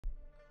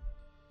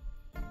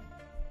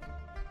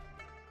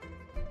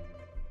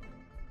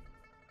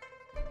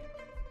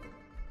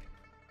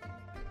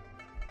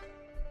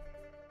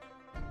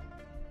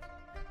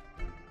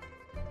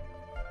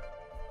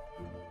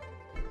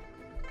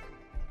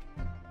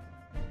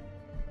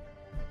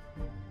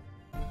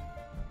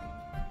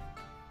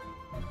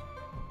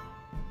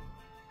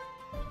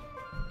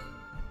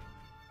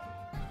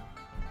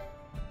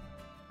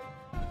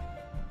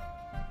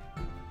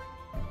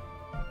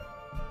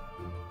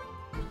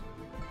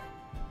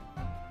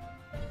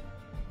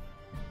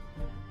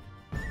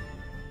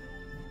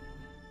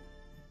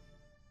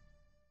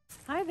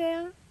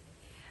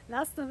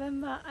Last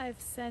November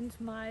I've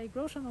sent my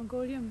Grózer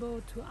Mongolian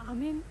bow to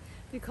Armin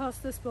because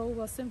this bow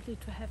was simply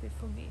too heavy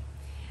for me.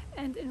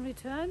 And in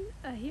return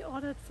he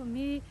ordered for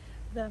me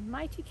the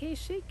mighty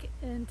Keshig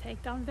in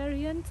takedown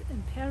variant,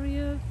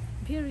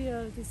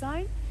 Imperial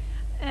design.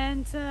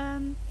 And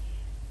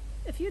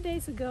a few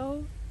days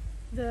ago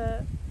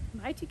the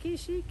mighty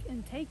Keshig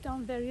in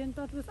takedown variant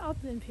but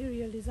without the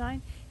Imperial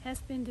design has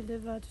been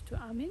delivered to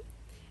Armin,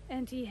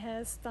 and he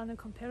has done a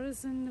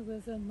comparison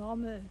with a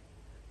normal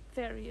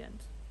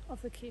variant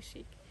of the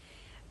Keshig.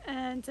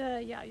 And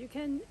yeah, you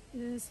can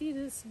see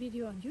this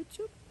video on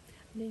YouTube,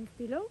 link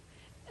below.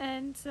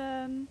 And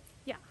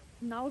yeah,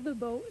 now the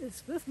bow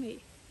is with me.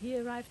 He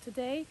arrived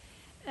today,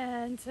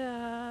 and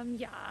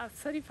yeah,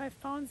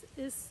 35 pounds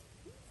is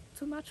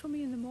too much for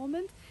me in the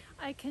moment.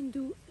 I can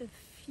do a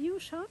few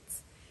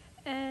shots,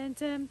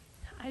 and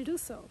I'll do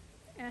so.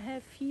 I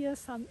have here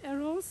some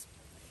arrows.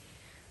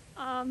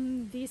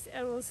 These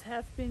arrows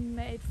have been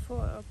made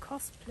for a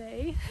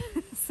cosplay,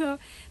 so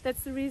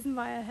that's the reason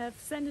why I have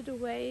sent it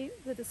away,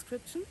 the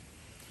description.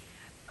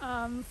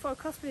 For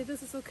cosplay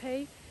this is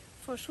okay.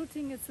 For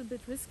shooting it's a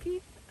bit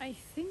risky. I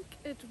think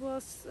it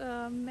was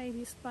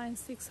maybe spine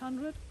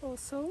 600 or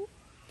so.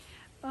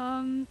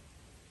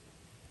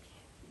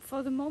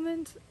 For the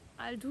moment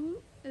it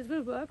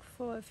will work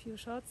for a few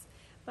shots,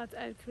 but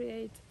I'll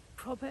create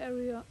proper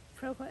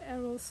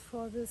arrows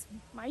for this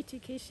mighty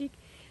Keshig.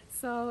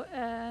 So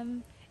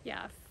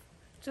yeah, I've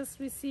just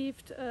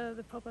received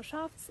the proper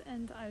shafts,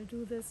 and I'll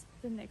do this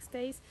the next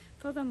days.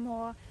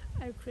 Furthermore,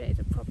 I'll create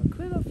a proper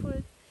quiver for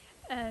it,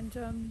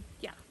 and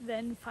yeah,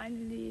 then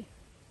finally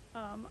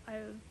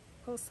I'll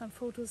post some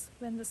photos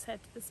when the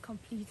set is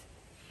complete.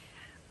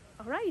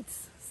 Alright,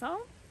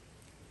 so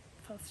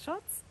first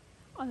shots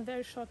on a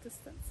very short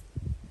distance.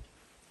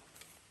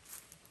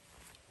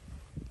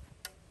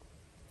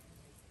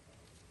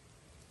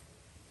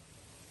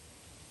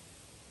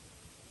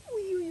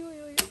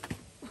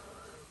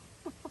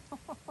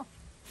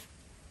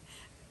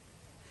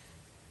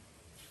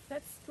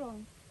 That's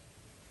strong.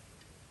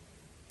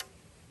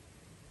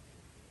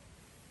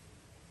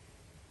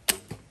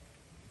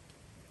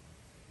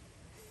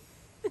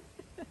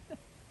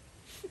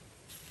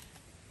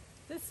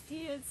 This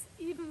feels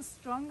even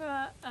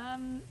stronger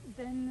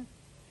than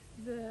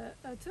the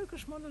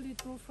Turkish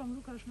monolith bow from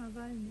Lukas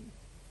Navalny.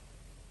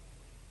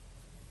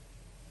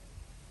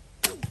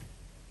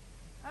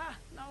 Ah,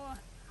 now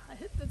I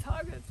hit the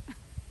target.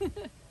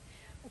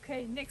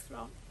 Okay, next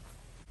round.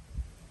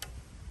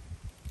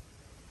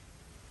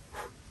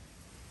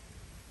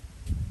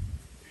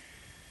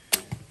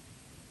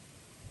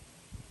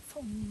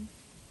 Boom.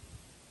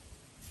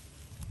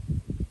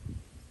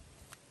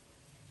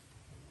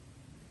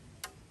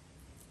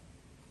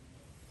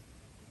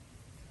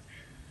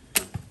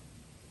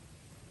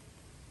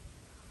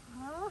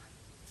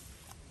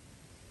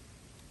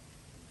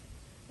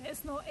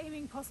 There's no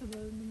aiming possible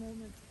in the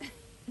moment.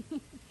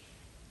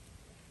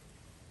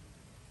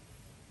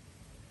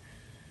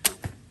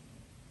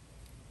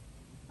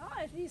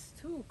 At least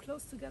two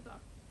close together,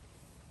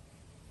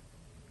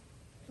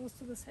 close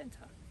to the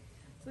center.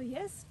 So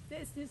yes,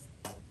 there's this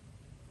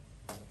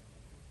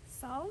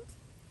sound,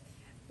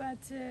 but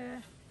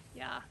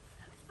yeah,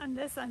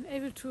 unless I'm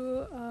able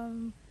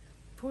to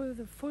pull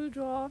the full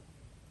draw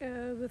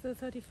with a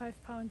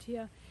 35 pound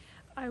here,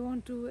 I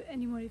won't do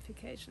any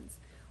modifications,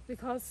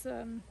 because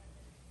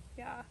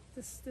yeah,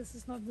 this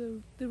is not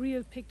the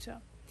real picture.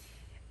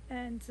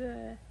 And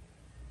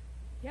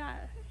yeah,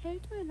 I'll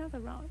do another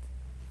round.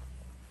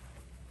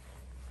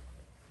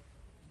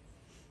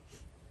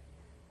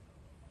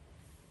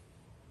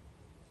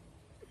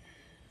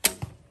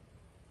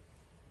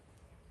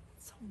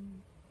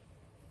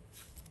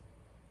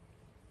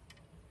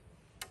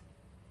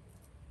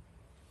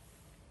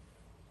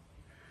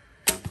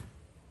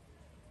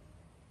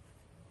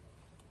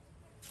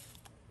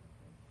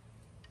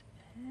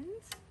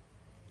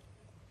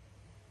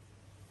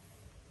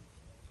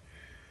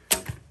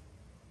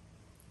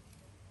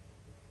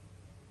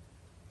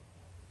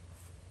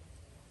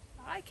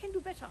 I can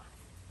do better.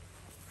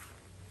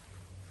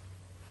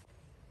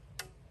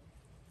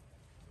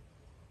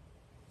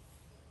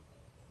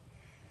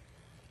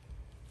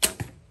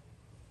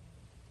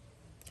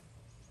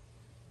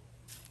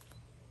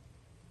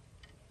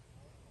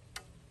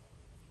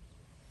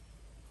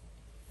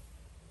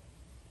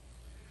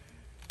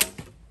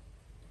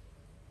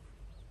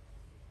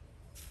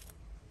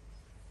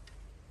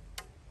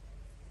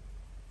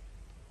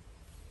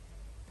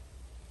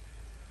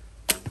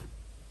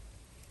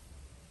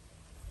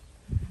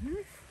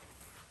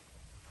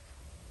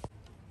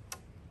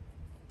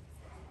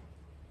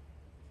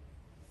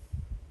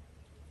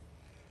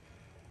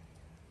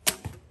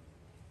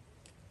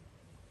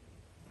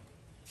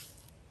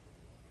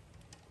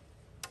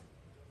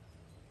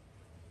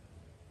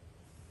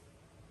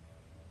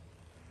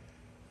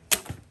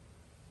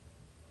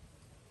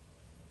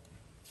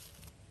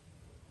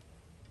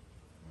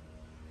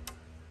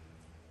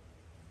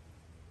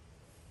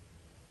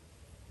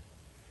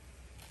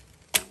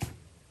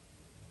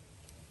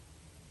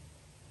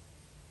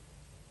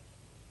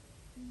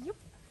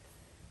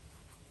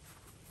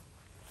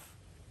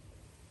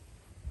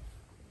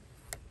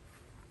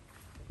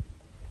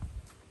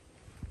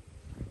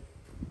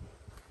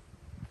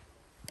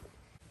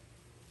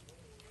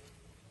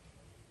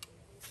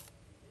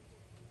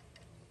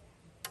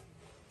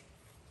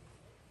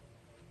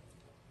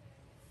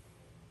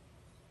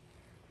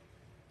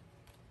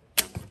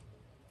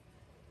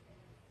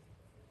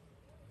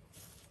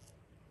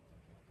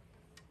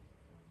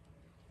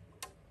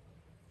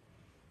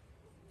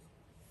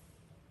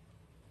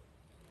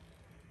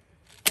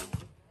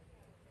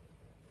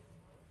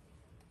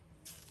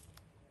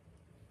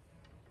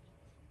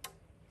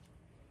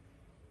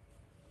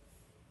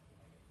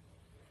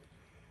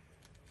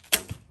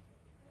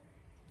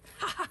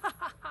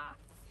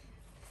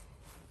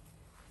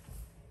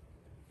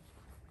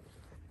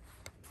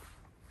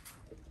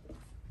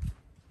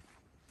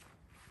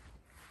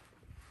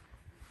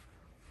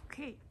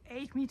 Okay,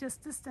 8 meters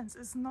distance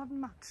is not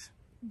much,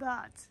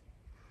 but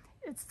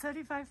it's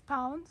 35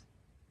 pounds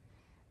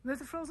with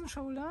a frozen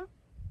shoulder,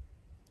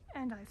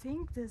 and I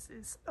think this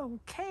is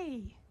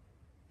okay.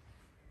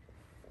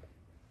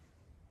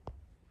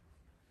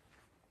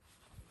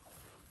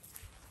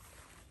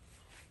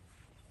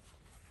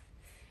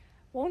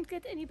 Won't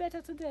get any better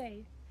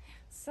today.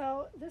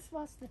 So this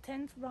was the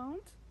 10th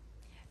round,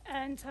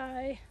 and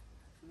I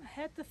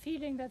had the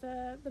feeling that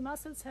the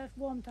muscles have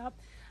warmed up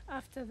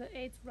after the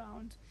 8th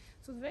round.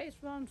 So the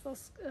 8th round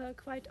was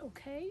quite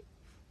okay,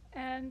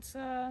 and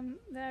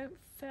I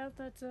felt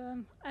that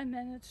I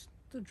managed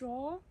to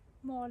draw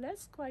more or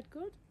less quite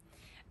good.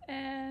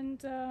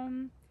 And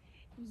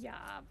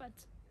yeah, but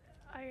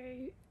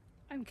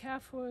I'm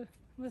careful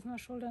with my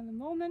shoulder in the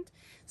moment,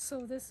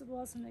 so this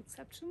was an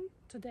exception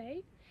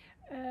today.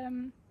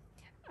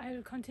 I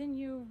will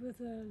continue with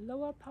the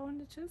lower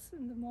poundages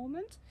in the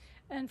moment,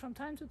 and from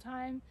time to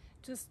time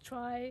just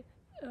try,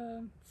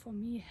 for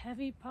me,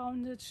 heavy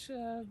poundage,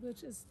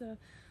 which is the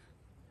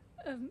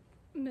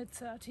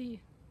mid-30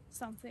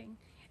 something,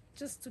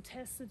 just to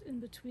test it in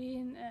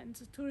between and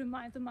to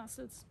remind the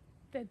muscles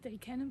that they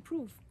can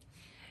improve.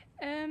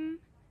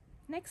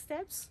 Next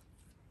steps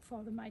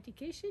for the mighty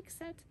Keshig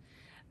set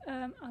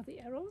are the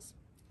arrows,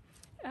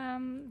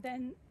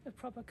 then a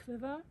proper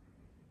quiver,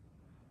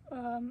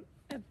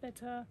 a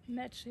better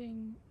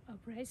matching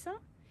bracer,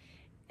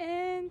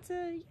 and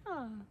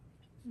yeah,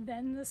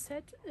 then the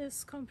set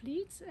is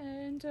complete,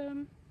 and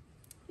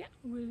yeah,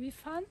 will be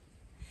fun.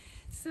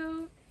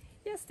 So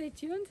yeah, stay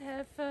tuned,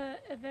 have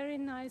a very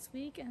nice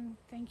week, and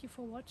thank you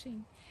for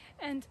watching.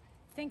 And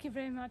thank you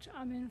very much,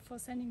 Armin, for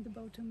sending the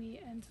bow to me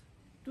and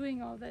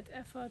doing all that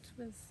effort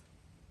with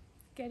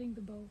getting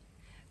the bow.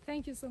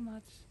 Thank you so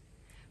much.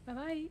 Bye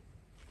bye.